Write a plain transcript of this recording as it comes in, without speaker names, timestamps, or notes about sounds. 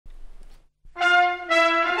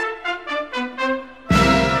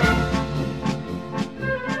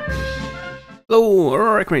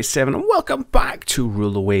Hello, Recommend 7 and welcome back to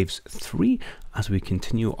Rule the Waves 3 as we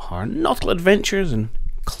continue our nautical adventures and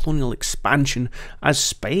colonial expansion as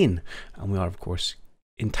Spain. And we are, of course,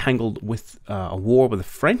 entangled with a war with the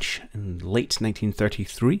French in late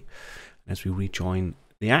 1933. As we rejoin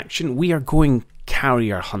the action, we are going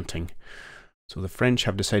carrier hunting. So the French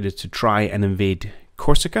have decided to try and invade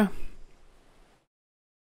Corsica.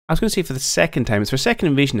 I was going to say for the second time, it's their second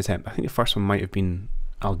invasion attempt. I think the first one might have been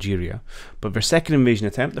Algeria, but their second invasion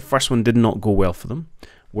attempt, the first one did not go well for them.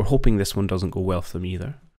 We're hoping this one doesn't go well for them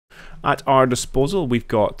either. At our disposal, we've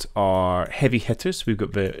got our heavy hitters. We've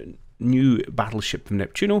got the new battleship from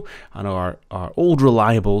Neptuno and our old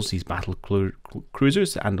reliables, these battle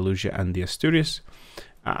cruisers, the Andalusia and the Asturias.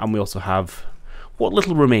 And we also have what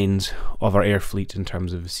little remains of our air fleet in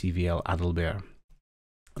terms of CVL Adalbert.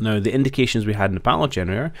 Now, the indications we had in the battle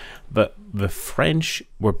generator, but the French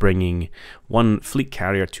were bringing one fleet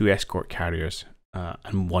carrier, two escort carriers,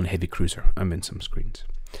 and one heavy cruiser. I'm in some screens.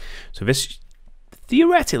 So this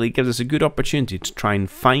theoretically gives us a good opportunity to try and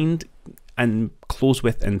find and close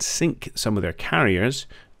with and sink some of their carriers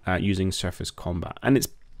using surface combat. And it's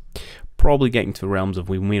probably getting to the realms of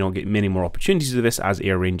we may not get many more opportunities of this as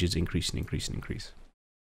air ranges increase and increase and increase.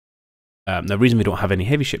 The reason we don't have any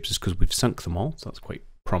heavy ships is because we've sunk them all, so that's quite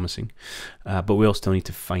promising, but we all still need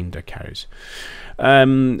to find their carriers.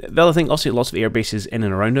 The other thing, also lots of air bases in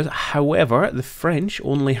and around us. However, the French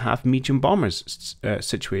only have medium bombers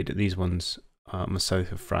situated, these ones on the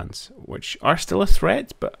south of France, which are still a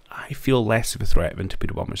threat, but I feel less of a threat than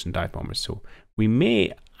torpedo bombers and dive bombers, so we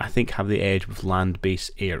may, I think, have the edge with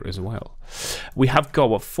land-based air as well. We have got,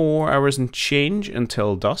 what, 4 hours and change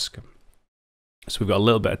until dusk, so we've got a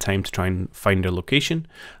little bit of time to try and find our location,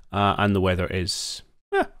 and the weather is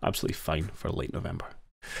absolutely fine for late November.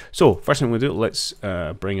 So, first thing we'll do, let's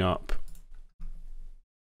bring up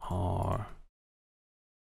our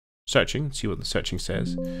searching, see what the searching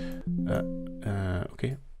says.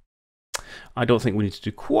 Okay. I don't think we need to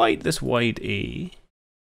do quite this wide a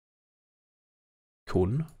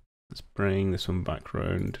cone. Let's bring this one back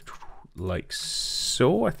round like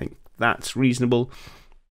so. I think that's reasonable.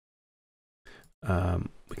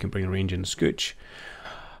 We can bring a range in scooch.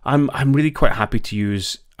 I'm really quite happy to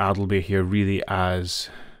use Adalbert here really as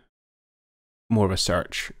more of a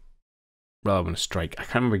search rather than a strike. I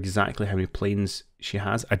can't remember exactly how many planes she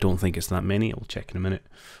has. I don't think it's that many. I'll check in a minute.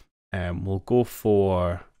 We'll go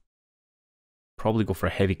for, probably go for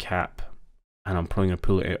a heavy cap, and I'm probably going to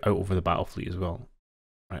pull it out over the battle fleet as well.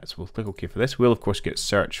 Right, so we'll click OK for this. We'll of course get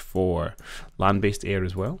search for land-based air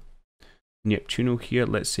as well. Neptuno here,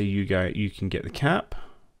 let's say you can get the cap.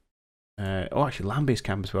 Oh, actually, land-based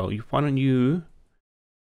camp as well. Why don't you?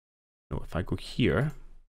 No, if I go here,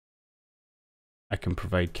 I can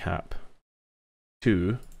provide cap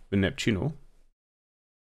to the Neptuno.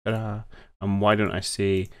 And why don't I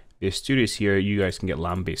say the Asturias here? You guys can get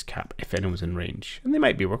land-based cap if anyone's in range, and they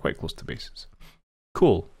might be. We're quite close to bases.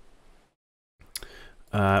 Cool.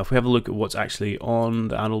 If we have a look at what's actually on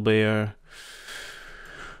the Adalbert,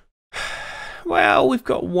 well, we've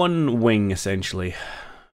got one wing essentially.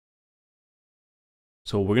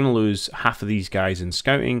 So we're going to lose half of these guys in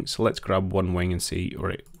scouting, so let's grab one wing and say,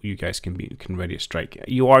 alright, you guys can ready a strike.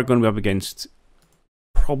 You are going to be up against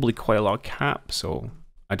probably quite a lot of cap, so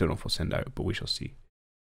I don't know if we'll send out, but we shall see.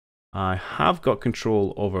 I have got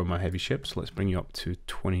control over my heavy ships, so let's bring you up to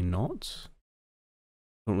 20 knots.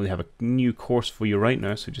 Don't really have a new course for you right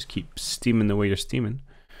now, so just keep steaming the way you're steaming.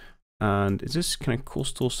 And is this kind of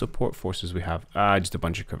coastal support forces we have? Just a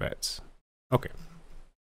bunch of corvettes. Okay.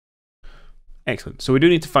 Excellent. So we do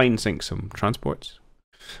need to find and sink some transports.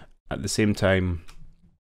 At the same time,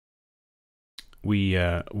 we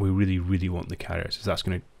really, really want the carriers. So that's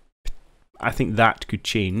going to, I think that could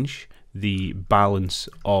change the balance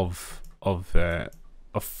of kind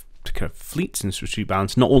of fleets and strategic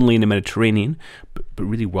balance, not only in the Mediterranean, but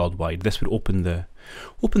really worldwide. This would open the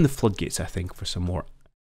floodgates, I think, for some more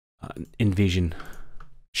invasion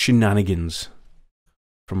shenanigans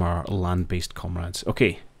from our land-based comrades.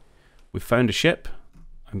 Okay. We've found a ship.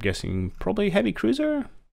 I'm guessing probably a heavy cruiser.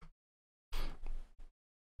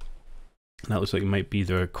 That looks like it might be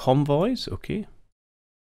their convoys. Okay.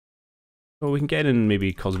 So we can get in and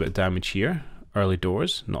maybe cause a bit of damage here. Early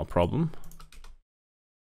doors, not a problem.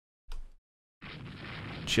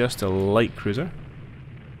 Just a light cruiser.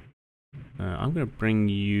 I'm going to bring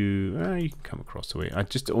you... you can come across the way.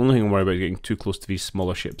 The only thing I'm worried about is getting too close to these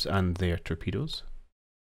smaller ships and their torpedoes.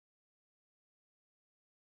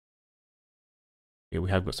 Yeah, we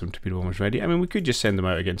have got some torpedo bombers ready. I mean, we could just send them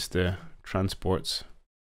out against the transports.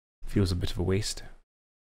 Feels a bit of a waste.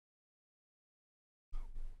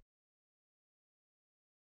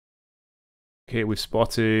 Okay, we've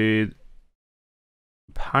spotted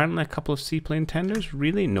apparently a couple of seaplane tenders.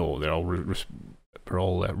 Really? No, they're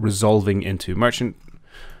all resolving into merchant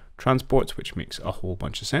transports, which makes a whole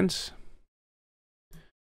bunch of sense. I'm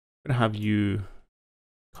going to have you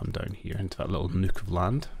come down here into that little nook of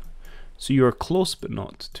land. So you're close, but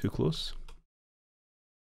not too close.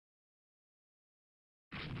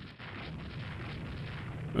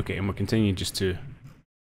 Okay, and we're continuing just to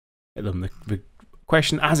hit them. The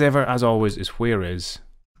question, as ever, as always, is where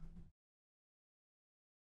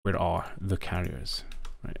are the carriers?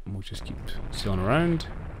 Right, and we'll just keep sailing around,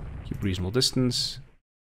 keep reasonable distance.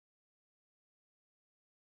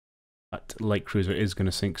 That light cruiser is going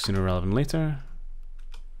to sink sooner rather than later.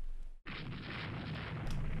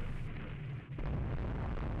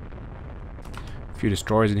 A few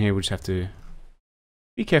destroyers in here we just have to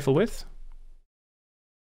be careful with.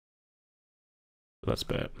 That's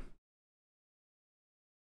about it.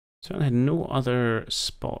 Certainly had no other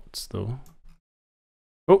spots though.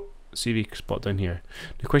 Oh, CV spot down here.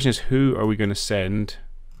 The question is, who are we going to send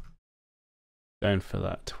down for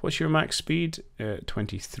that? What's your max speed?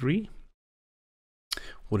 23.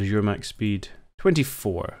 What is your max speed?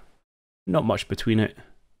 24. Not much between it.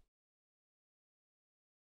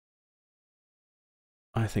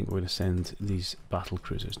 I think we're going to send these battle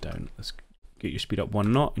cruisers down. Let's get your speed up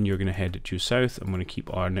 1 knot, and you're going to head due south. I'm going to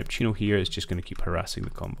keep our Neptuno here. It's just going to keep harassing the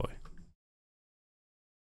convoy.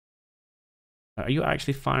 Are you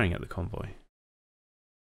actually firing at the convoy?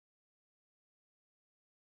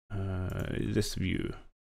 This view.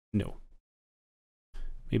 No.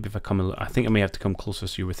 Maybe if I come a little, I think I may have to come closer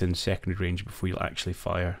so you're within secondary range before you'll actually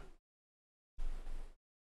fire.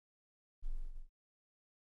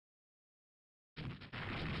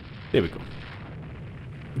 There we go.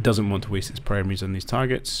 It doesn't want to waste its primaries on these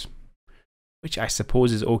targets, which I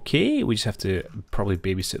suppose is okay. We just have to probably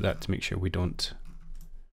babysit that to make sure we don't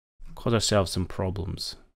cause ourselves some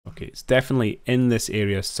problems. Okay, it's definitely in this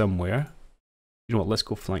area somewhere. You know what, let's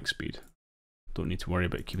go flank speed. Don't need to worry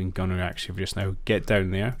about keeping gunner active just now. Get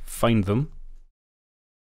down there, find them,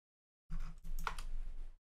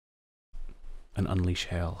 and unleash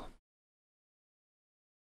hell.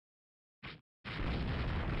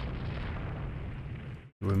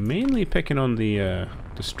 We're mainly picking on the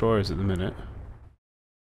destroyers at the minute.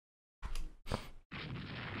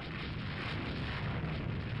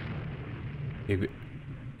 Okay,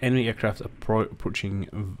 enemy aircraft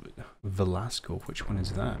approaching Velasco. Which one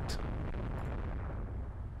is that?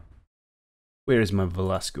 Where is my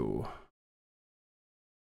Velasco?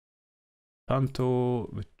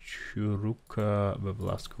 Tanto, Vichuruca,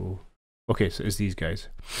 Velasco. Okay, so it's these guys.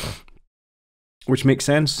 Which makes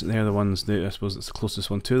sense. They're the ones that I suppose it's the closest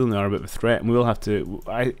one to them. They are a bit of a threat, and we will have to.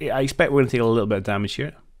 I expect we're going to take a little bit of damage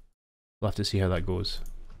here. We'll have to see how that goes.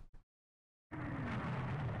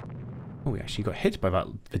 Oh, we actually got hit by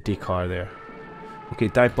the Dakar there. Okay,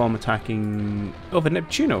 dive bomb attacking. Oh, the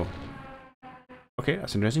Neptuno. Okay,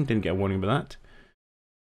 that's interesting. Didn't get a warning about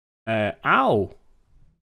that. Ow!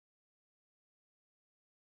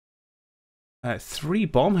 3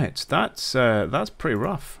 bomb hits. That's pretty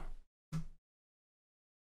rough.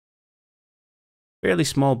 Fairly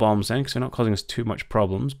small bombs then, because they're not causing us too much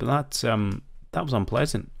problems. But that was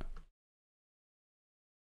unpleasant.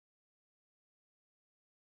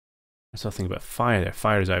 I saw a thing about fire there.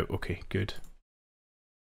 Fire is out. Okay, good.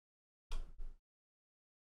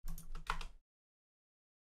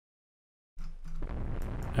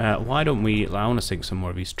 Why don't we... I want to sink some more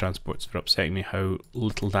of these transports. They're upsetting me how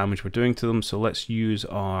little damage we're doing to them. So let's use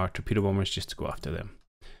our torpedo bombers just to go after them.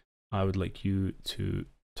 I would like you to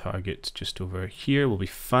target just over here. We'll be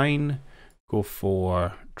fine. Go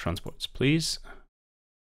for transports, please.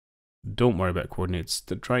 Don't worry about coordinates.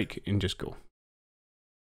 Strike and just go.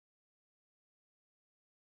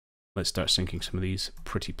 Let's start sinking some of these,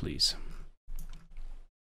 pretty please.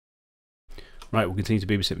 Right, we'll continue to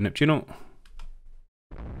babysit Neptuno.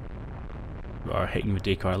 We are hitting the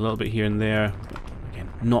Dakar a little bit here and there. But again,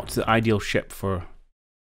 not the ideal ship for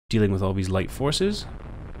dealing with all these light forces.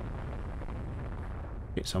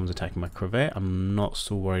 Okay, someone's attacking my corvette. I'm not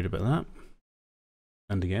so worried about that.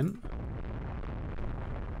 And again.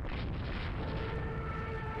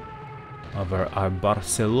 Our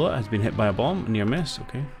Barcelona has been hit by a bomb, near miss,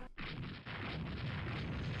 okay.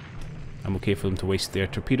 I'm okay for them to waste their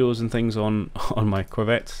torpedoes and things on my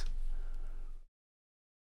corvettes.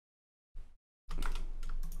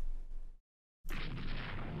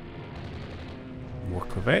 More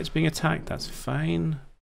corvettes being attacked, that's fine.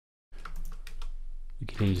 We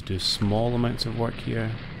continue to do small amounts of work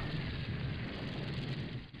here.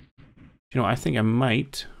 You know, I think I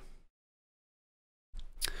might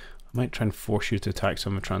I might try and force you to attack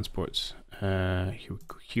some of the transports. Here we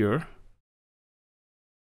go here.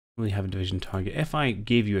 Really have a division target. If I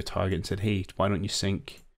gave you a target and said, hey, why don't you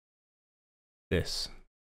sink this?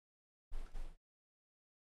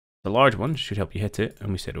 The large one should help you hit it,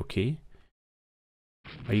 and we said okay.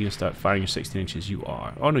 Are you going to start firing your 16 inches? You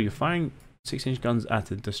are. Oh no, you're firing 16-inch guns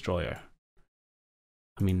at a destroyer.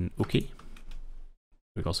 I mean, okay.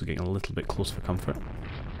 We're also getting a little bit close for comfort.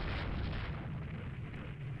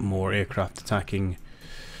 More aircraft attacking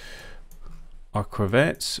our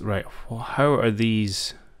corvettes. Right, well, how are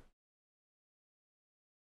these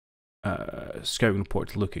scouting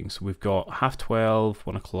reports looking? So we've got 12:30,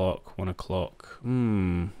 1 o'clock, 1 o'clock.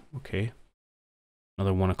 Okay.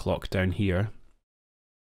 Another 1 o'clock down here.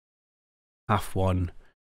 1:30.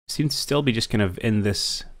 Seems to still be just kind of in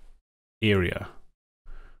this area.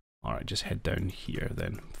 Alright, just head down here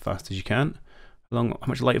then, fast as you can. How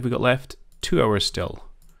much light have we got left? 2 hours still.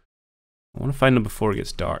 I want to find them before it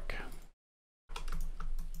gets dark.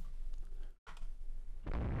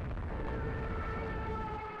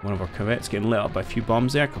 One of our corvettes getting lit up by a few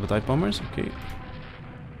bombs there, a couple of dive bombers, okay.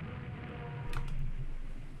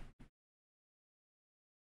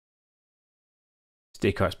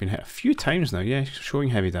 Stakehart's been hit a few times now, yeah, showing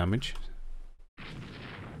heavy damage.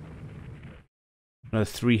 Another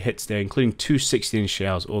 3 hits there, including 2 16-inch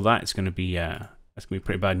shells. Oh, that's going to be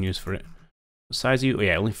pretty bad news for it. What size are you? Oh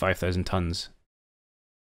yeah, only 5,000 tons.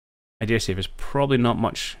 I dare say there's probably not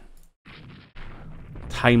much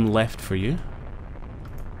time left for you.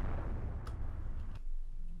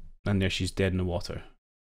 And there she's dead in the water.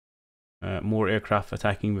 More aircraft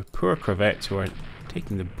attacking with poor corvettes who are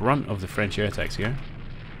taking the brunt of the French air attacks here.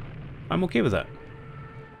 I'm okay with that.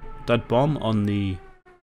 Dud bomb on the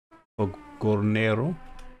Gornero.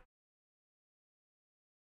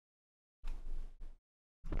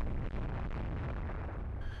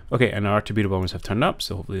 Okay, and our torpedo bombers have turned up,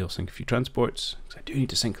 so hopefully they'll sink a few transports. Because I do need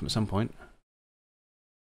to sink them at some point.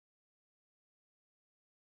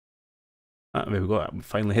 Ah, there we go. We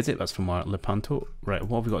finally hit it. That's from our Lepanto. Right,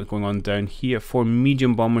 what have we got going on down here? 4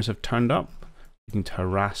 medium bombers have turned up, looking to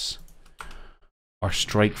harass our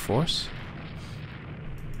strike force.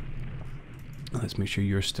 Let's make sure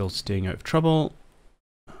you're still staying out of trouble.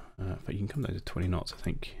 But you can come down to 20 knots, I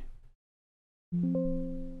think.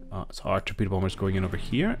 So our torpedo bombers going in over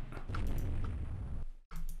here.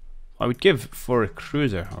 What I would give for a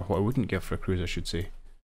cruiser, or what I wouldn't give for a cruiser, I should say.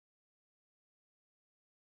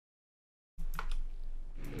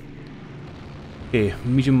 Okay,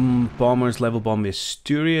 medium bombers level bomb the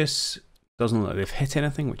Asturias. Doesn't look like they've hit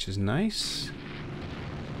anything, which is nice.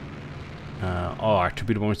 Oh, our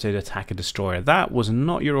torpedo bombers did attack a destroyer. That was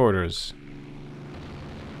not your orders.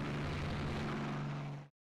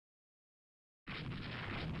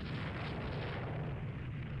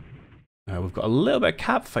 We've got a little bit of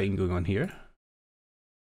cap fighting going on here.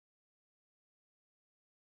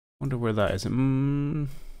 Wonder where that is. I'm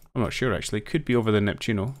not sure actually. Could be over the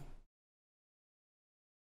Neptuno.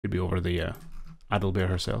 Could be over the Adalbert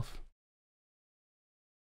herself.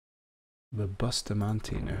 The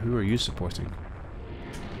Bustamante. Now, who are you supporting?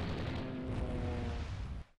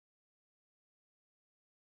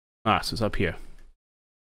 Ah, so it's up here.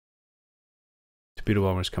 Torpedo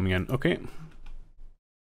bombers coming in. Okay.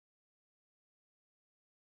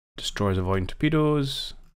 Destroyers avoiding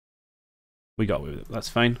torpedoes. We got away with it. That's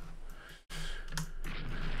fine.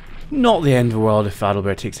 Not the end of the world if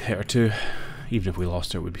Adalbert takes a hit or two. Even if we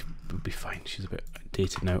lost her, it would be fine. She's a bit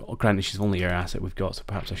dated now. Granted, she's the only air asset we've got, so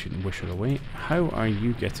perhaps I shouldn't wish her away. How are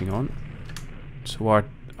you getting on? So our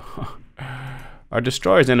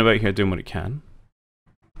destroyer's in about here doing what it can.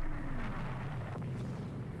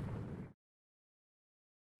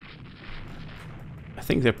 I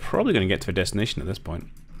think they're probably going to get to their destination at this point.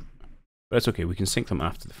 But it's okay, we can sink them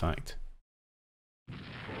after the fact. I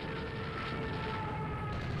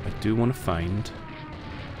do want to find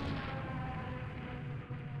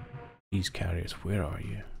these carriers. Where are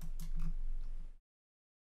you?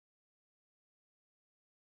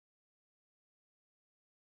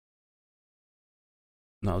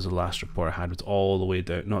 That was the last report I had. It's all the way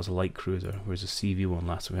down. No, it's a light cruiser. Whereas the CV one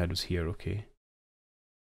last we had was here. Okay.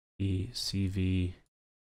 The CV,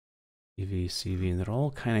 and they're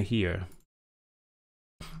all kind of here.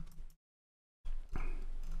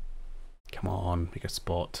 Come on, make a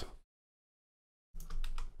spot.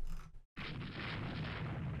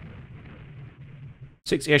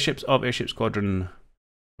 Six airships of Airship Squadron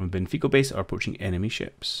from Benfica base are approaching enemy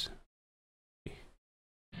ships.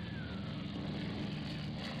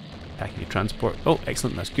 Attacking your transport. Oh,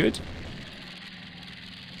 excellent, that's good.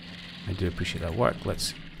 I do appreciate that work.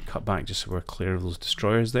 Let's cut back just so we're clear of those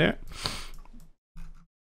destroyers there.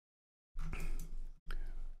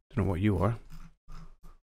 Don't know what you are.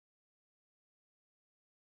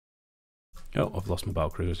 Oh, I've lost my battle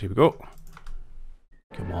cruisers. Here we go.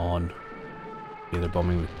 Come on. Yeah, they're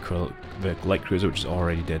bombing the light cruiser, which is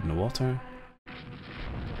already dead in the water.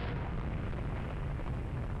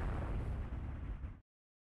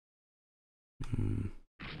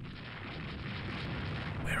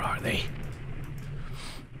 Where are they?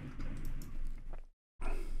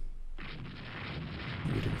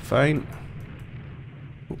 You're doing fine.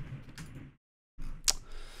 Oh.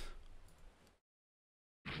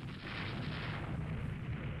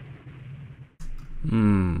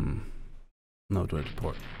 No, do I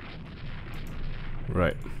report?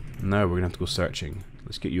 Right. Now we're gonna have to go searching.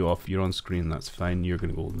 Let's get you off. You're on screen, that's fine. You're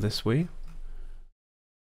gonna go this way.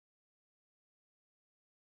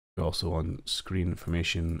 You're also on screen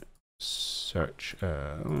information search.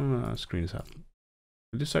 Screen is up.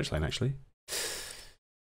 We'll do search line actually.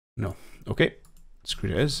 No. Okay.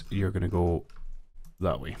 Screen it is. You're gonna go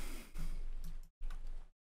that way.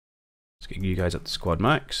 Let's get you guys up to squad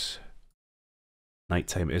max.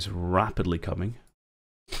 Nighttime is rapidly coming.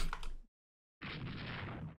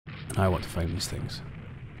 And I want to find these things.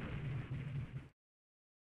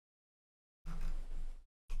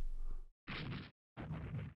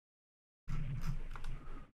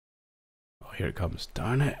 Oh, here it comes.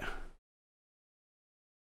 Darn it.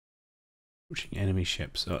 Pushing enemy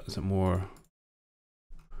ships. Oh, is it more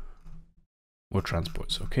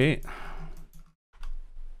transports? Okay.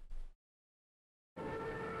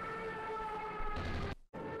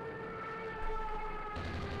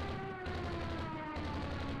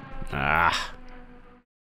 Ah.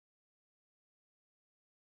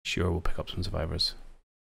 Sure, we'll pick up some survivors.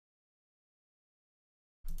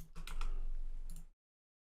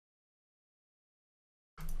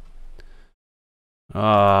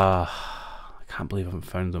 Ah, I can't believe I haven't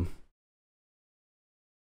found them.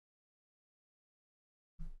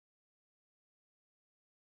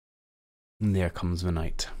 And there comes the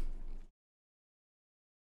night.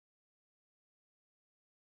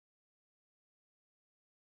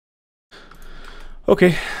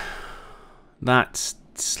 Okay, that's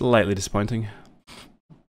slightly disappointing.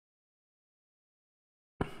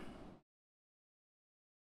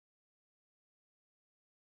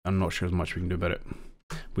 I'm not sure as much we can do about it.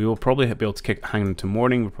 We will probably be able to hang into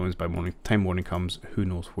morning. We're probably by morning comes, who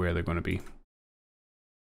knows where they're going to be.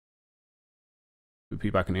 We'll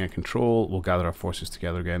be back in air control. We'll gather our forces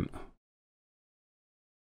together again.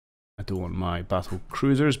 I don't want my battle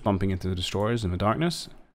cruisers bumping into the destroyers in the darkness.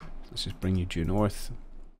 Let's just bring you due north.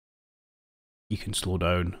 You can slow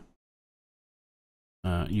down.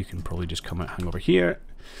 You can probably just come out, hang over here.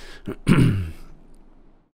 And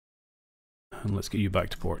let's get you back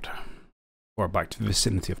to port. Or back to the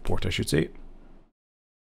vicinity of port, I should say.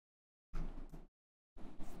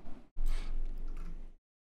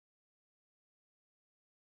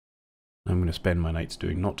 I'm going to spend my nights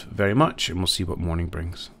doing not very much, and we'll see what morning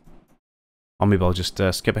brings. Or maybe I'll just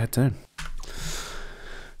skip ahead to then.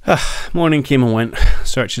 Morning came and went.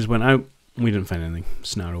 Searches went out. We didn't find anything.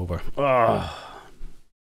 Snare over. I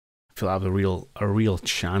feel I have a real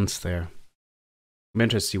chance there. I'm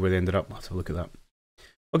interested to see where they ended up. I'll have to look at that.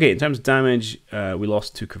 Okay, in terms of damage, we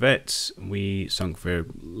lost 2 corvettes. We sunk their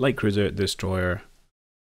light cruiser, destroyer,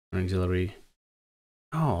 auxiliary.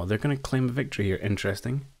 Oh, they're going to claim a victory here.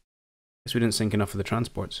 Interesting. Guess we didn't sink enough of the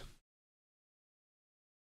transports.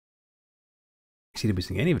 See, did we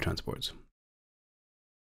sink any of the transports?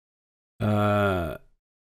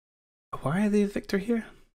 Why are they victor here?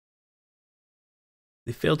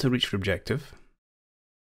 They failed to reach their objective.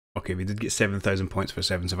 Okay, we did get 7,000 points for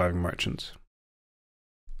 7 surviving merchants.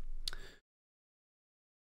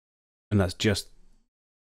 And that's just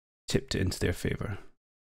tipped it into their favour.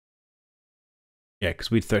 Yeah,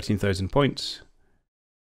 because we had 13,000 points.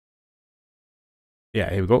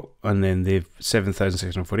 Yeah, here we go. And then they've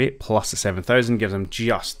 7,648 plus the 7,000 gives them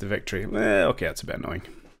just the victory. Okay, that's a bit annoying.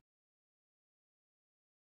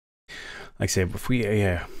 Like I said, if we,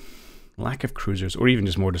 lack of cruisers, or even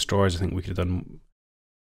just more destroyers, I think we could have done.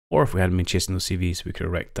 Or if we hadn't been chasing those CVs, we could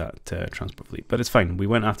have wrecked that transport fleet. But it's fine. We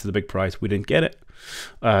went after the big prize. We didn't get it.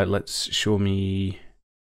 Let's show me.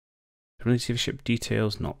 Really see the ship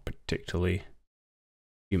details? Not particularly.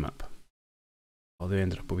 View map. Oh, they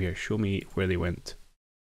ended up over here. Show me where they went.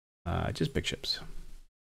 Just big ships.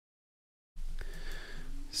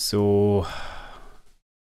 So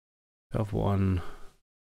 12-1.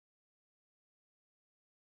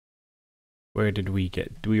 Where did we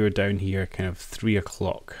get? We were down here kind of 3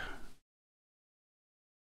 o'clock.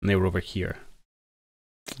 And they were over here.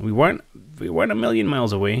 We weren't a million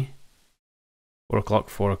miles away. 4 o'clock,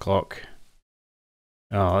 4 o'clock.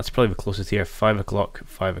 Oh, that's probably the closest here. 5 o'clock,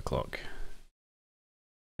 5 o'clock.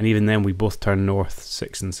 And even then, we both turned north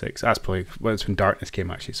 6 and 6. That's probably when darkness came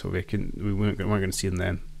actually, so we weren't going to see them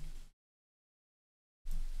then.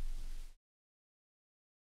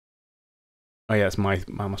 Oh yeah, it's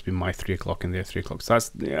must be my 3 o'clock and their 3 o'clock. So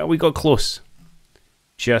that's, yeah, we got close.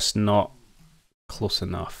 Just not close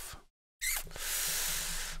enough.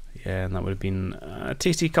 Yeah, and that would have been a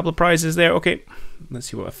tasty couple of prizes there. Okay, let's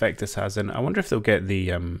see what effect this has. And I wonder if they'll get the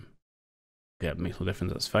yeah, it makes no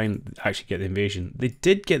difference. That's fine. Actually, get the invasion. They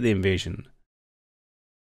did get the invasion.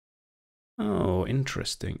 Oh,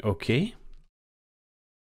 interesting. Okay.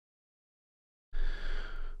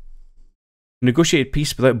 Negotiate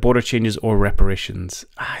peace without border changes or reparations.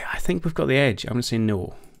 I think we've got the edge. I'm going to say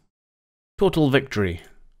no. Total victory.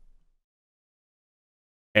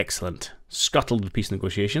 Excellent. Scuttled the peace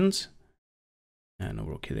negotiations. No,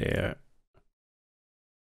 we're okay there.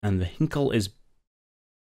 And the Hinkle is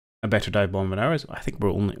a better dive bomber than ours. I think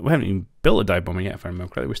we haven't even built a dive bomber yet, if I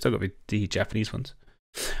remember correctly. We've still got the Japanese ones.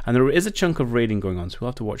 And there is a chunk of raiding going on, so we'll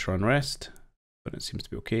have to watch our unrest. But it seems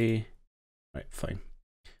to be okay. Right, fine.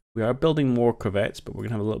 We are building more corvettes, but we're going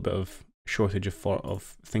to have a little bit of shortage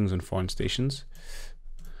of things on foreign stations.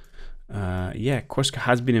 Yeah, Corsica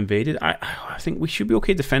has been invaded. I think we should be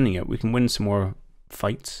okay defending it. We can win some more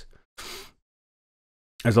fights.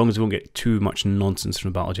 As long as we won't get too much nonsense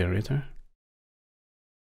from the battle generator.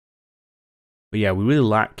 But yeah, we really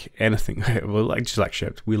lack anything. We just lack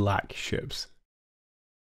ships. We lack ships.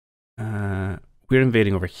 We're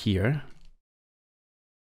invading over here.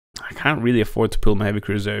 I can't really afford to pull my heavy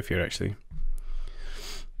cruisers out of here, actually.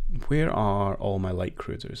 Where are all my light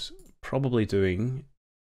cruisers? Probably doing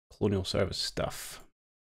colonial service stuff.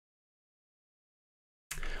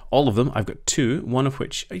 All of them. I've got 2. One of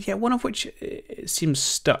which it seems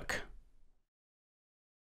stuck.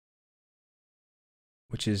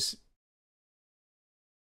 Which is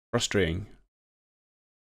frustrating.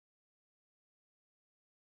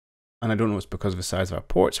 And I don't know if it's because of the size of our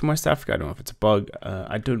ports in West Africa. I don't know if it's a bug.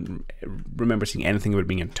 I don't remember seeing anything about it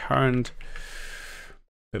being interned.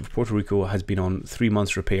 But Puerto Rico has been on 3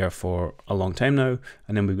 months repair for a long time now.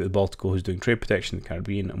 And then we've got the Baltico who's doing trade protection in the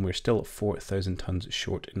Caribbean. And we're still at 4,000 tons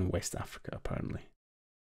short in West Africa, apparently.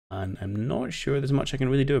 And I'm not sure there's much I can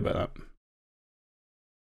really do about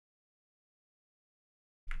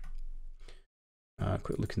that.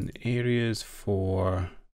 Quick look in the areas for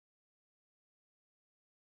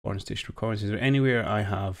foreign station requirements. Is there anywhere I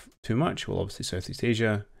have too much? Well, obviously Southeast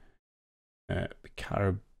Asia, the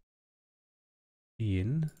Caribbean.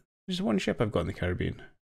 There's one ship I've got in the Caribbean.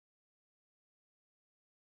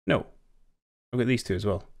 No, I've got these 2 as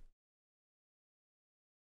well.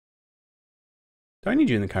 Do I need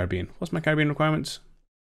you in the Caribbean? What's my Caribbean requirements?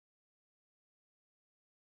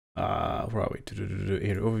 Where are we?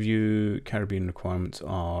 Here, overview. Caribbean requirements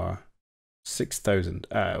are 6,000.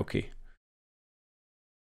 Okay.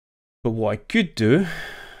 But what I could do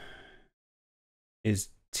is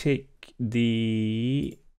take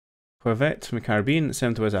the corvette from the Caribbean and send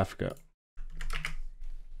them to West Africa.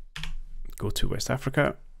 Go to West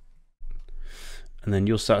Africa. And then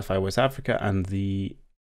you'll satisfy West Africa, and the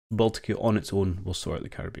Baltica on its own will sort out the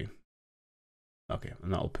Caribbean. Okay,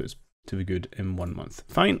 and that'll put us to the good in 1 month.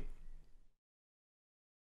 Fine.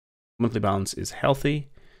 Monthly balance is healthy.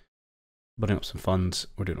 Building up some funds,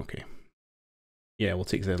 we're doing okay. Yeah, we'll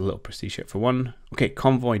take the little prestige ship for 1. Okay,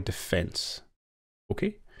 convoy defense.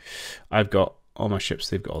 Okay. I've got all my ships,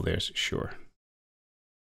 they've got all theirs, sure.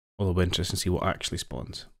 Although we're interested to see what actually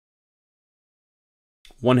spawns.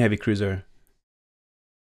 1 heavy cruiser.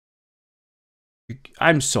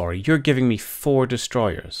 I'm sorry, you're giving me 4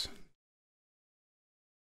 destroyers.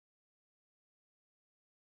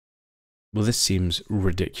 Well, this seems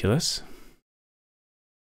ridiculous.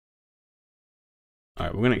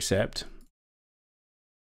 Alright, we're going to accept.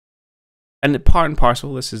 And the part and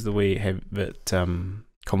parcel, this is the way that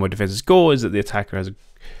convoy defenses go, is that the attacker has a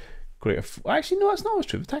greater... Actually, no, that's not always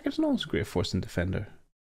true. The attacker doesn't always have a greater force than defender.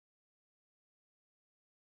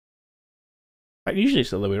 Usually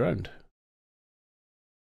it's the other way around.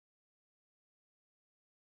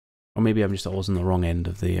 Or maybe I'm just always on the wrong end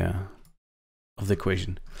of the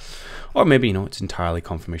equation. Or maybe, you know, it's entirely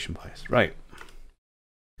confirmation bias. Right.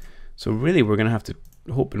 So really we're going to have to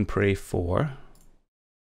hope and pray for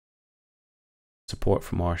support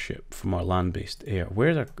from our ship, from our land-based air.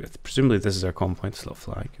 Where's our... Presumably this is our comm point, this little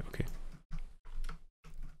flag. Okay.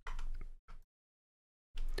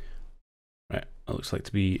 Right. It looks like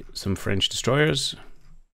to be some French destroyers.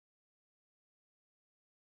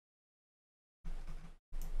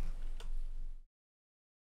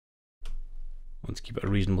 want to keep it a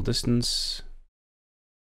reasonable distance.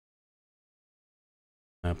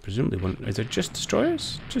 Presumably, is there just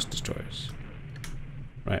destroyers? Just destroyers.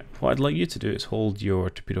 Right, what I'd like you to do is hold your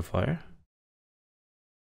torpedo fire.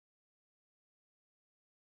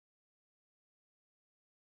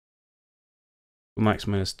 Max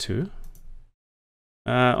 -2.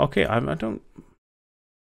 Okay, I don't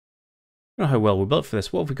know how well we're built for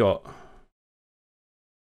this. What have we got?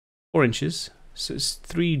 4 inches. So it's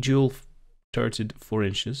 3 dual turreted 4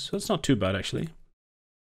 inches. So it's not too bad actually.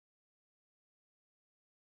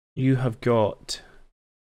 You have got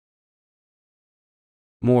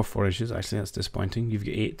more 4 inches. Actually, that's disappointing. You've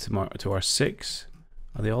got 8 to our 6.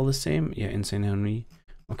 Are they all the same? Yeah, Insane Henry.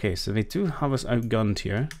 Okay, so they do have us outgunned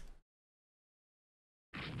here.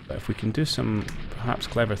 But if we can do some perhaps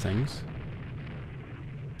clever things,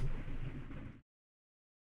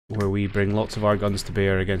 where we bring lots of our guns to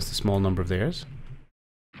bear against a small number of theirs.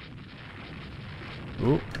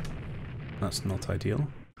 Oh, that's not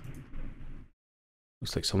ideal.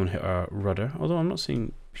 Looks like someone hit our rudder, although I'm not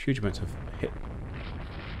seeing huge amounts of hit.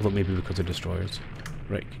 Although maybe because of destroyers.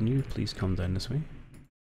 Right, can you please come down this way?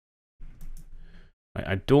 Right,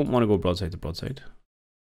 I don't want to go broadside to broadside.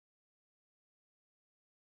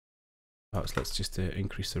 Perhaps let's just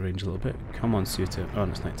increase the range a little bit. Come on, Ceuta. Oh,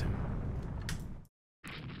 no, it's nighttime.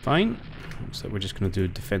 Fine. Looks like we're just going to do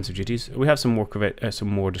defensive duties. We have some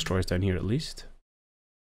more destroyers down here at least.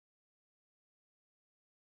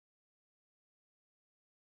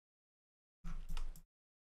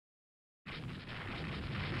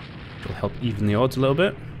 It'll help even the odds a little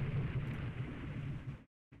bit.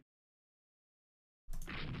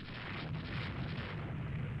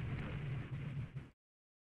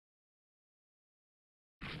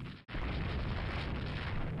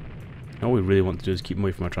 All we really want to do is keep them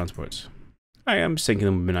away from our transports. I am sinking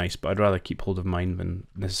them would be nice, but I'd rather keep hold of mine than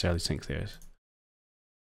necessarily sink theirs.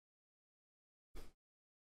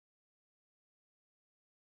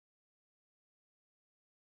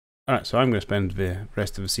 Alright, so I'm going to spend the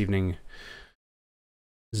rest of this evening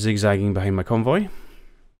zigzagging behind my convoy.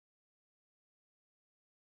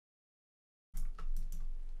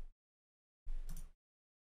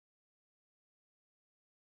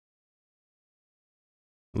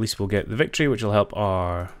 At least we'll get the victory, which will help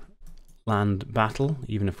our land battle,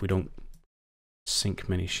 even if we don't sink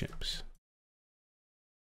many ships.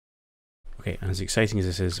 Okay, and as exciting as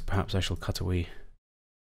this is, perhaps I shall cut away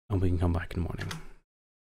and we can come back in the morning.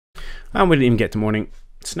 And we didn't even get to morning.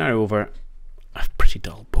 Scenario over. A pretty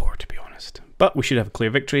dull bore, to be honest. But we should have a clear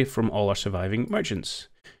victory from all our surviving merchants.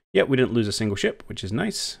 Yep, we didn't lose a single ship, which is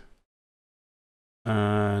nice.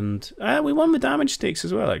 And we won the damage stakes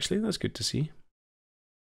as well, actually. That's good to see.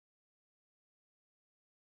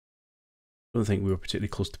 I don't think we were particularly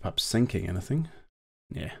close to perhaps sinking anything.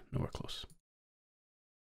 Yeah, nowhere close.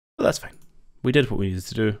 But that's fine. We did what we needed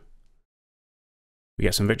to do. We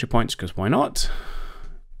get some victory points, because why not?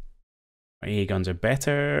 Our AA guns are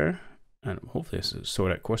better. And hopefully this is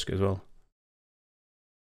sorted out Corsica as well.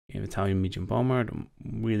 Yeah, Italian medium bomber. Don't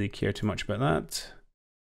really care too much about that.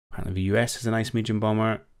 Apparently the US is a nice medium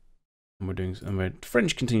bomber. And the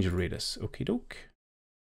French continue to raid us. Okie doke.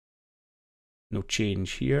 No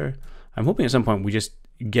change here. I'm hoping at some point we just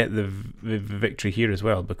get the victory here as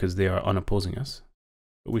well, because they are unopposing us.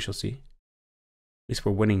 But we shall see. At least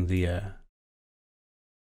we're winning the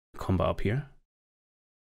combat up here.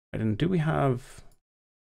 And do we have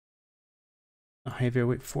a heavier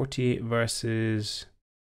weight? 48 versus...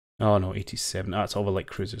 Oh no, 87. Ah, it's all the light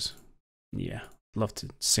cruisers. Yeah, love to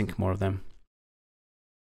sink more of them.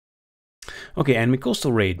 Okay, enemy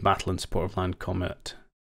coastal raid, battle in support of land combat.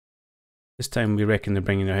 This time we reckon they're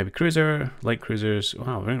bringing their heavy cruiser, light cruisers.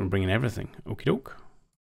 Wow, we're bringing everything. Okie doke.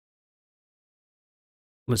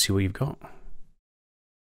 Let's see what you've got.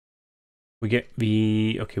 We get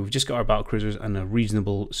the... Okay, we've just got our battle cruisers and a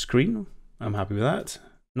reasonable screen. I'm happy with that.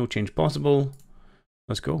 No change possible.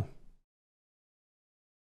 Let's go.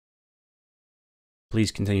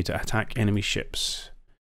 Please continue to attack enemy ships.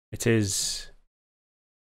 It is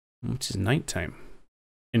nighttime.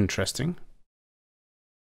 Interesting.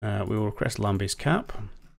 We will request land-based cap.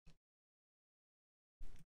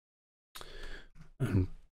 And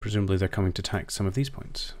presumably they're coming to attack some of these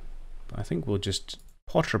points. But I think we'll just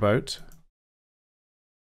potter about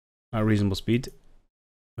at a reasonable speed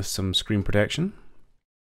with some screen protection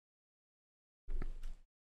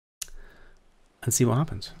and see what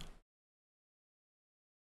happens.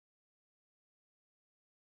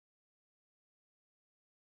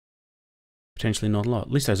 Potentially not a lot.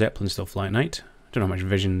 At least our Zeppelins still fly at night. I don't know how much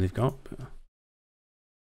vision they've got. But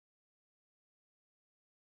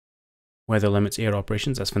Weather limits air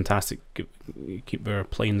operations. That's fantastic. Keep our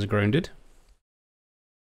planes grounded.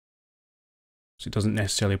 So it doesn't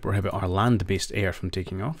necessarily prohibit our land-based air from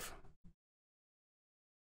taking off.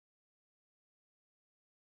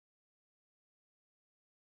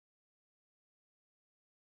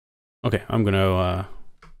 Okay, I'm going to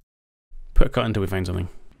put a cut until we find something.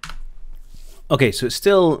 Okay, so it's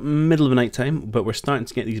still middle of the night time, but we're starting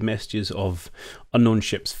to get these messages of unknown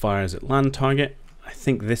ships fires at land target. I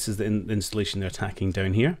think this is the installation they're attacking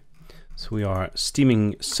down here. So we are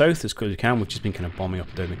steaming south as quickly as we can. We've just been kind of bombing up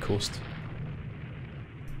and down the coast.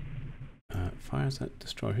 Fires that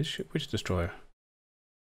destroyer. His ship? Which destroyer?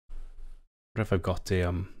 I wonder if I've got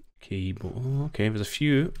a key. Oh, okay, there's a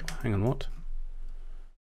few. Hang on, what?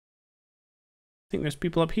 I think there's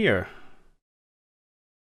people up here.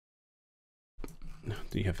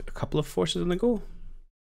 Do you have a couple of forces on the go?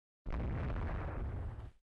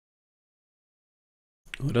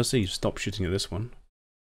 Oh, it does say you stop shooting at this one.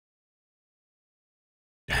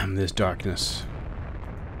 Damn this darkness.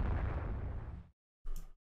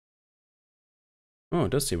 Oh,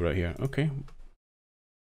 it does say we're out here. Okay.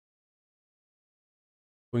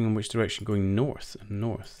 Going in which direction? Going north and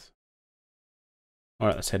north.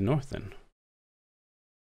 Alright, let's head north then.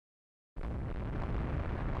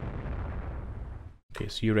 Okay,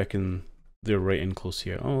 so you reckon they're right in close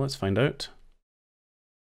here. Oh, let's find out.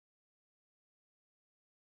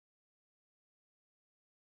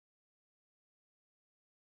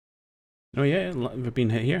 Oh yeah, we've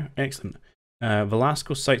been hit here. Excellent.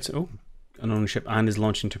 Velasco sights an unknown ship and is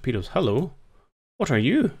launching torpedoes. Hello. What are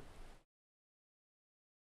you?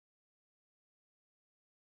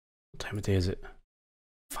 What time of day is it?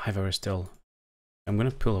 5 hours still. I'm going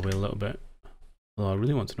to pull away a little bit. Although I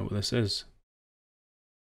really want to know what this is.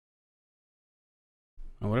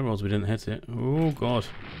 Oh, whatever else, we didn't hit it. Oh god.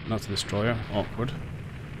 That's a destroyer. Awkward.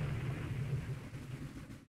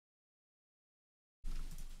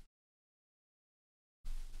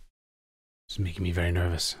 It's making me very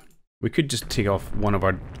nervous. We could just take off one of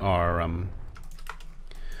our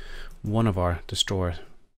destroyer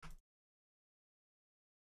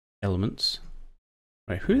elements.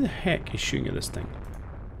 Right, who the heck is shooting at this thing?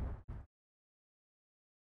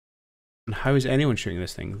 And how is anyone shooting at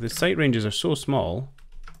this thing? The sight ranges are so small.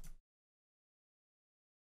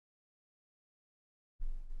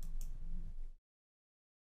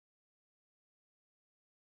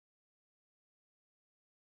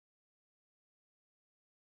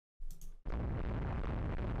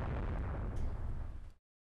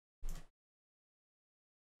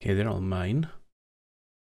 Okay, they're all mine.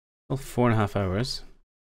 Still 4.5 hours.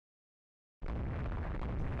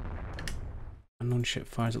 Unknown ship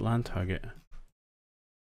fires at land target.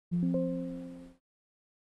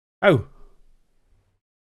 Oh!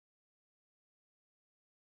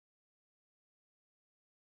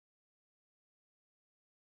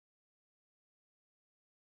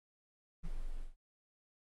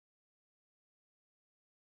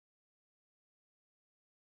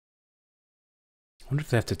 I wonder if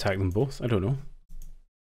they have to attack them both. I don't know. I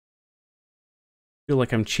feel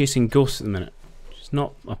like I'm chasing ghosts at the minute. It's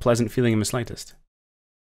not a pleasant feeling in the slightest.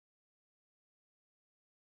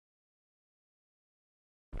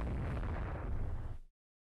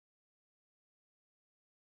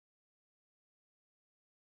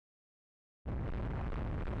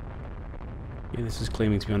 Yeah, this is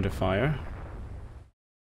claiming to be under fire.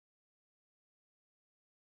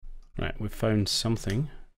 Right, we've found something.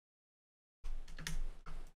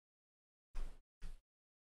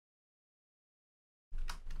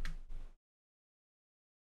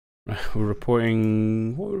 We're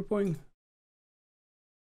reporting... what are we reporting?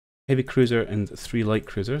 Heavy cruiser and 3 light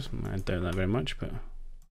cruisers. I doubt that very much, but...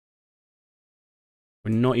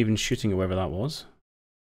 we're not even shooting at wherever that was.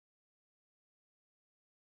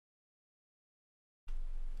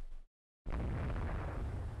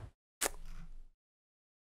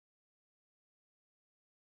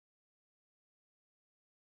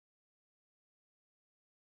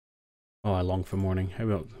 Oh, I long for morning. How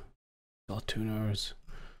about... still 2 hours.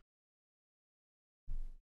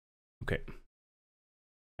 Okay.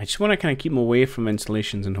 I just want to kind of keep them away from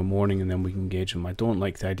installations until morning and then we can engage them. I don't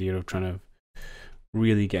like the idea of trying to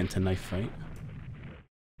really get into a knife fight.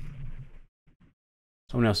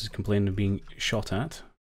 Someone else is complaining of being shot at.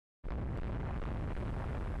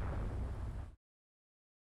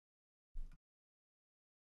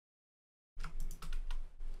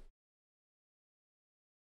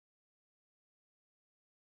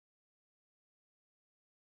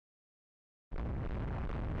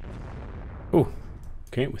 Oh,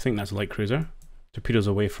 okay, we think that's a light cruiser. Torpedoes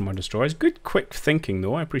away from our destroyers. Good quick thinking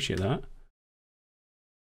though, I appreciate that.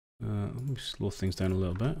 Let me slow things down a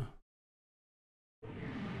little bit.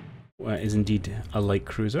 It is indeed a light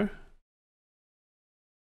cruiser.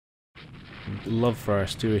 Love for our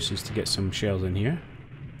stewages to get some shells in here.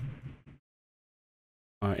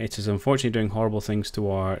 It is unfortunately doing horrible things to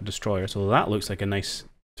our destroyer, so that looks like a nice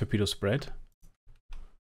torpedo spread.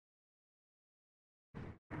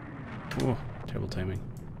 Oh, terrible timing.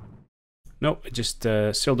 Nope, it just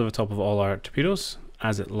sailed over top of all our torpedoes,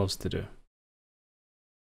 as it loves to do.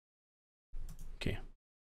 Okay.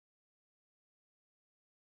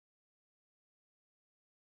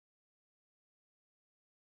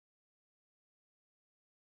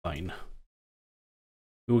 Fine.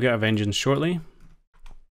 We will get our vengeance shortly.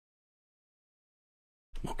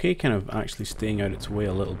 Okay, kind of actually staying out its way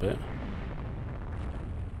a little bit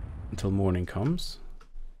until morning comes.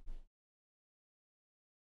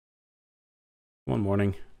 Come on,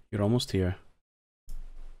 morning. You're almost here.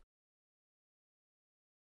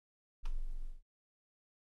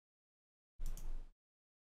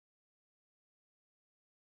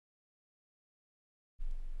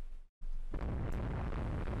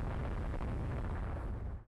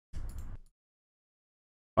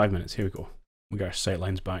 Five minutes, here we go. We got our sight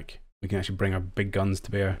lines back. We can actually bring our big guns to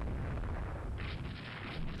bear.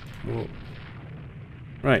 Whoa.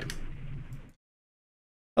 Right.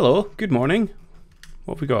 Hello, good morning.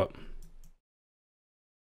 What have we got?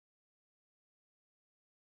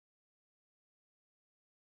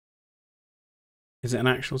 Is it an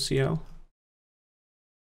actual CL?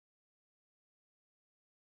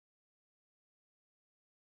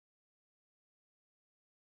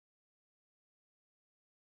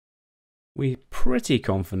 We're pretty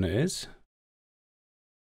confident it is.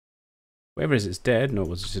 Whatever it is, it's dead. No, it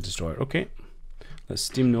was just a destroyer. Okay. Let's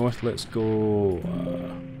steam north. Let's go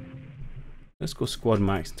squad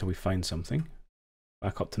max until we find something.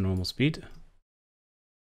 Back up to normal speed.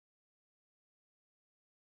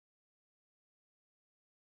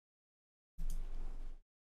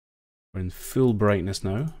 We're in full brightness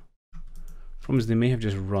now. Problem is they may have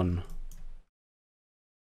just run.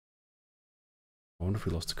 I wonder if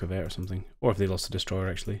we lost a corvette or something. Or if they lost a destroyer,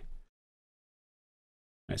 actually.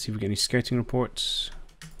 Let's see if we get any scouting reports.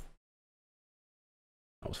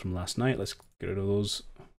 That was from last night. Let's get rid of those.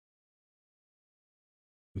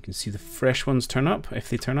 We can see the fresh ones turn up, if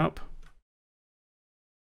they turn up.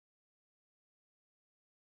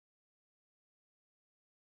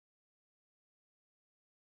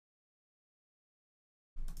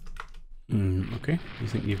 Okay, you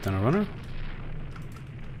think you've done a runner?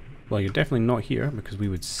 Well, you're definitely not here, because we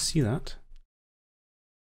would see that.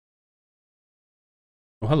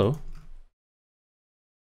 Oh, hello.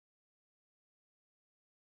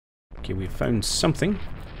 Okay, we've found something.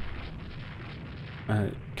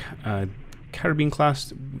 Caribbean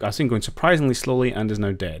class, I think going surprisingly slowly and is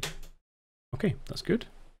now dead. Okay, that's good.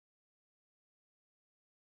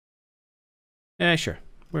 Yeah, sure.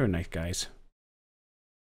 We're nice guys.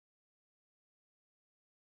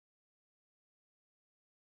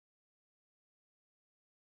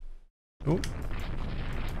 Oh.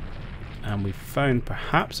 And we found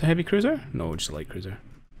perhaps a heavy cruiser? No, just a light cruiser.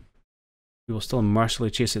 We will still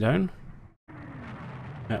mercilessly chase it down.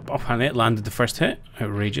 Oh, and it landed the first hit.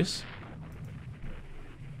 Outrageous.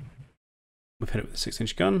 We've hit it with a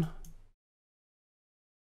 6-inch gun.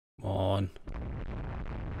 Come on.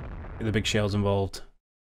 Get the big shells involved.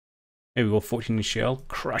 Here we go, 14-inch shell,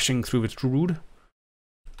 crashing through its rood.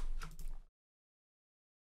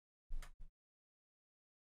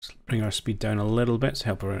 Let's bring our speed down a little bit to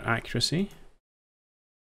help our accuracy.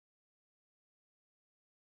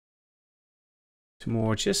 Two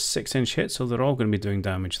more, just 6-inch hits, so they're all going to be doing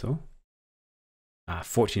damage though.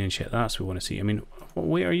 14-inch hit, that's what we want to see. I mean, what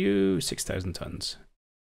weight are you? 6,000 tons.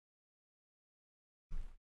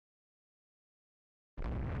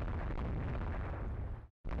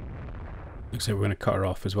 Looks like we're going to cut her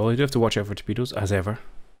off as well. You do have to watch out for torpedoes, as ever.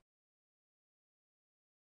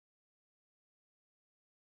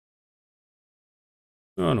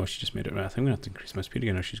 Oh no, she just made it right. I think I'm going to have to increase my speed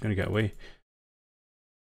again or she's going to get away.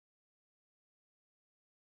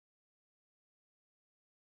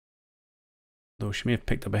 Though she may have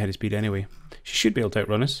picked up a head of speed anyway. She should be able to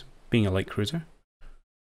outrun us, being a light cruiser.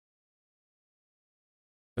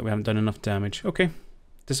 But we haven't done enough damage. Okay,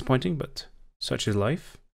 disappointing, but such is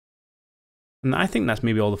life. And I think that's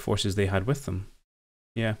maybe all the forces they had with them.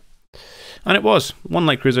 Yeah. And it was. One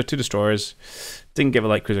light cruiser, 2 destroyers. Didn't give a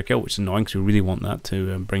light cruiser kill, which is annoying because we really want that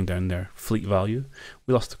to bring down their fleet value.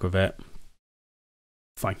 We lost the corvette.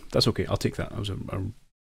 Fine, that's okay. I'll take that. That was a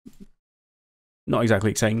not exactly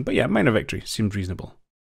exciting, but yeah, minor victory. Seemed reasonable.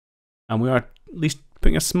 And we are at least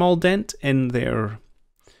putting a small dent in their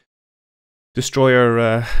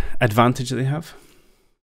destroyer advantage that they have.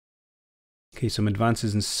 Okay, some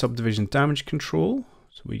advances in subdivision damage control.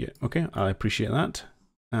 So we get, okay, I appreciate that.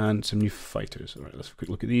 And some new fighters. All right, let's have a quick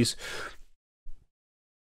look at these.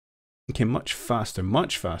 Okay, much faster,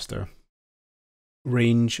 much faster.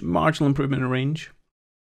 Range, marginal improvement in range.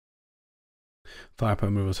 Firepower,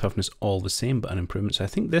 removal, toughness, all the same, but an improvement. So I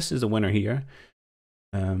think this is the winner here.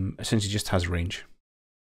 Essentially just has range.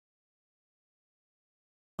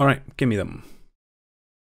 All right, give me them.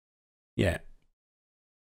 Yeah.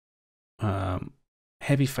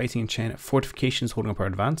 Heavy fighting in China. Fortifications holding up our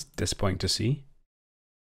advance. Disappointing to see.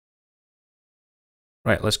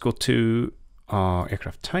 Right, let's go to our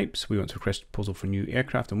aircraft types. We want to request a proposal for new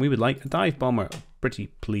aircraft, and we would like a dive bomber. Pretty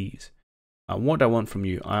please. What do I want from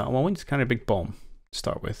you? I want to carry a big bomb to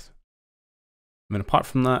start with. I mean, apart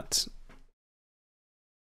from that,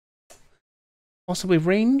 possibly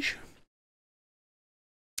range?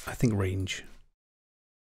 I think range.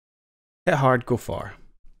 Hit hard, go far.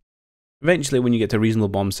 Eventually, when you get to reasonable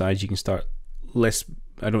bomb size, you can start less.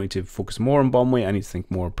 I don't need to focus more on bomb weight. I need to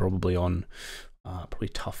think more probably on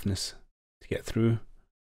toughness to get through.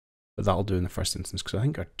 But that'll do in the first instance, because I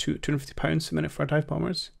think our £250 a minute for our dive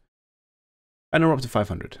bombers. And we're up to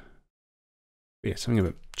 500. But yeah, something a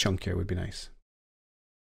bit chunkier would be nice.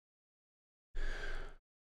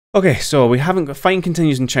 Okay, so we haven't got fighting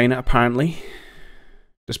continues in China apparently,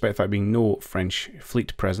 despite the fact being no French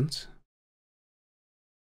fleet presence.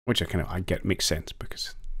 Which I get makes sense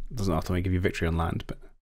because it doesn't ultimately give you victory on land, but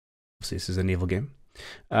obviously this is a naval game.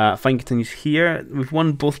 Fighting continues here. We've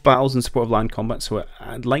won both battles in support of land combat, so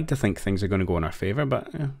I'd like to think things are going to go in our favour, but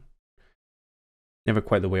never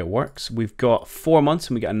quite the way it works. We've got 4 months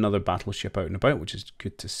and we get another battleship out and about, which is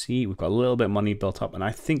good to see. We've got a little bit of money built up, and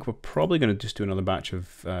I think we're probably going to just do another batch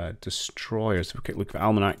of destroyers. We'll look at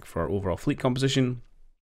Almanac for our overall fleet composition.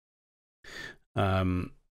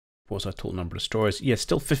 What's our total number of destroyers? Yeah,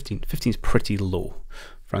 still 15. 15 is pretty low.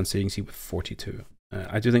 France agency with 42.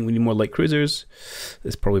 I do think we need more light cruisers.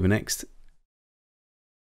 This is probably the next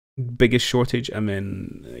biggest shortage, and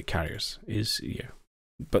then carriers is, yeah.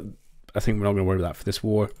 But I think we're not going to worry about that for this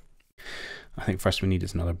war. I think first we need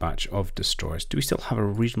is another batch of destroyers. Do we still have a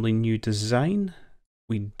reasonably new design?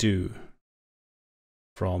 We do.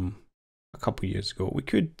 From a couple of years ago. We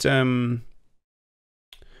could do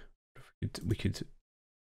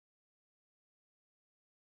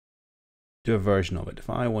a version of it. If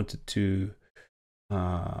I wanted to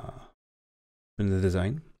in the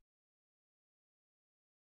design,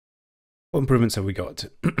 what improvements have we got?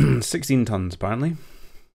 16 tons apparently.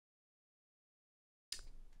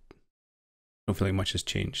 Don't feel like much has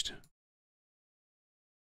changed.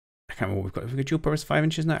 I can't remember what we've got. Have we got dual purpose 5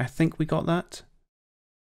 inches now? I think we got that.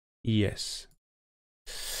 Yes.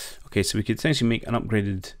 Okay, so we could essentially make an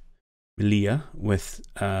upgraded Melia with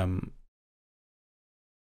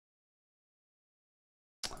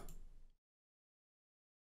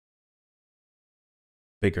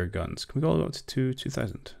bigger guns. Can we go all the way up to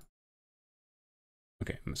 2000?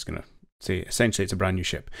 Okay, I'm just gonna say essentially it's a brand new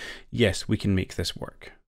ship. Yes, we can make this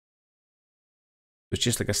work. It's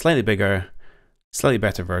just like a slightly bigger, slightly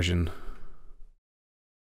better version.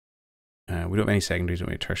 We don't have any secondaries, we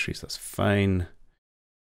don't have any tertiaries, that's fine.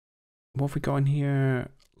 What have we got in here?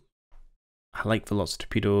 I like the lots of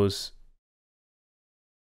torpedoes.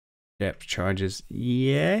 Depth charges,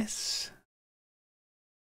 yes.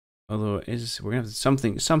 Although it is, we're gonna have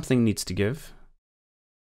something needs to give.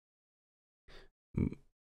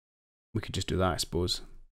 We could just do that, I suppose.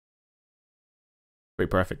 Pretty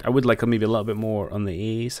perfect. I would like maybe a little bit more on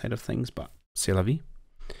the A side of things, but c'est la vie.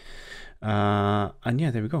 And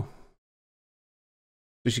yeah, there we go.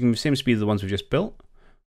 So she can be the same speed as the ones we just built.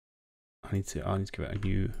 I need to give it a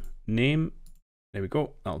new name. There we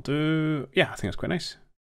go. That'll do. Yeah, I think that's quite nice.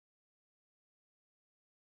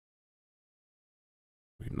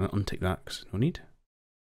 We can untick that because no need.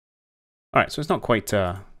 All right, so it's not quite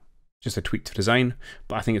just a tweak to design,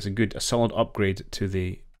 but I think it's a solid upgrade to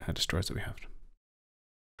the destroyers that we have.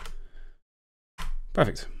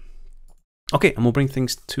 Perfect. Okay, and we'll bring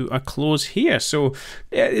things to a close here. So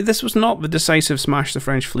this was not the decisive smash the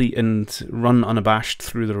French fleet and run unabashed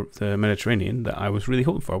through the Mediterranean that I was really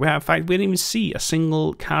hoping for. In fact, we didn't even see a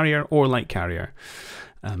single carrier or light carrier,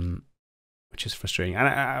 which is frustrating.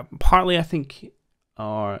 And partly, I think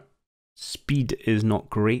our speed is not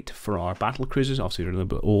great for our battle cruisers. Obviously, they're a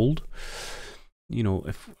little bit old. You know,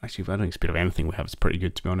 if I don't think speed of anything we have is pretty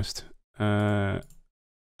good, to be honest.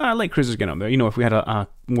 Light cruisers getting up there. You know, if we had a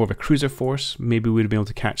more of a cruiser force, maybe we'd be able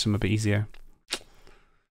to catch them a bit easier.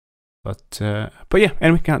 But yeah,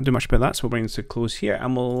 anyway, can't do much about that, so we'll bring this to a close here,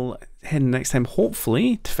 and we'll head next time,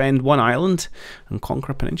 hopefully, defend one island and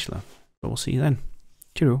conquer a peninsula. But we'll see you then.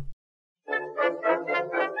 Cheerio.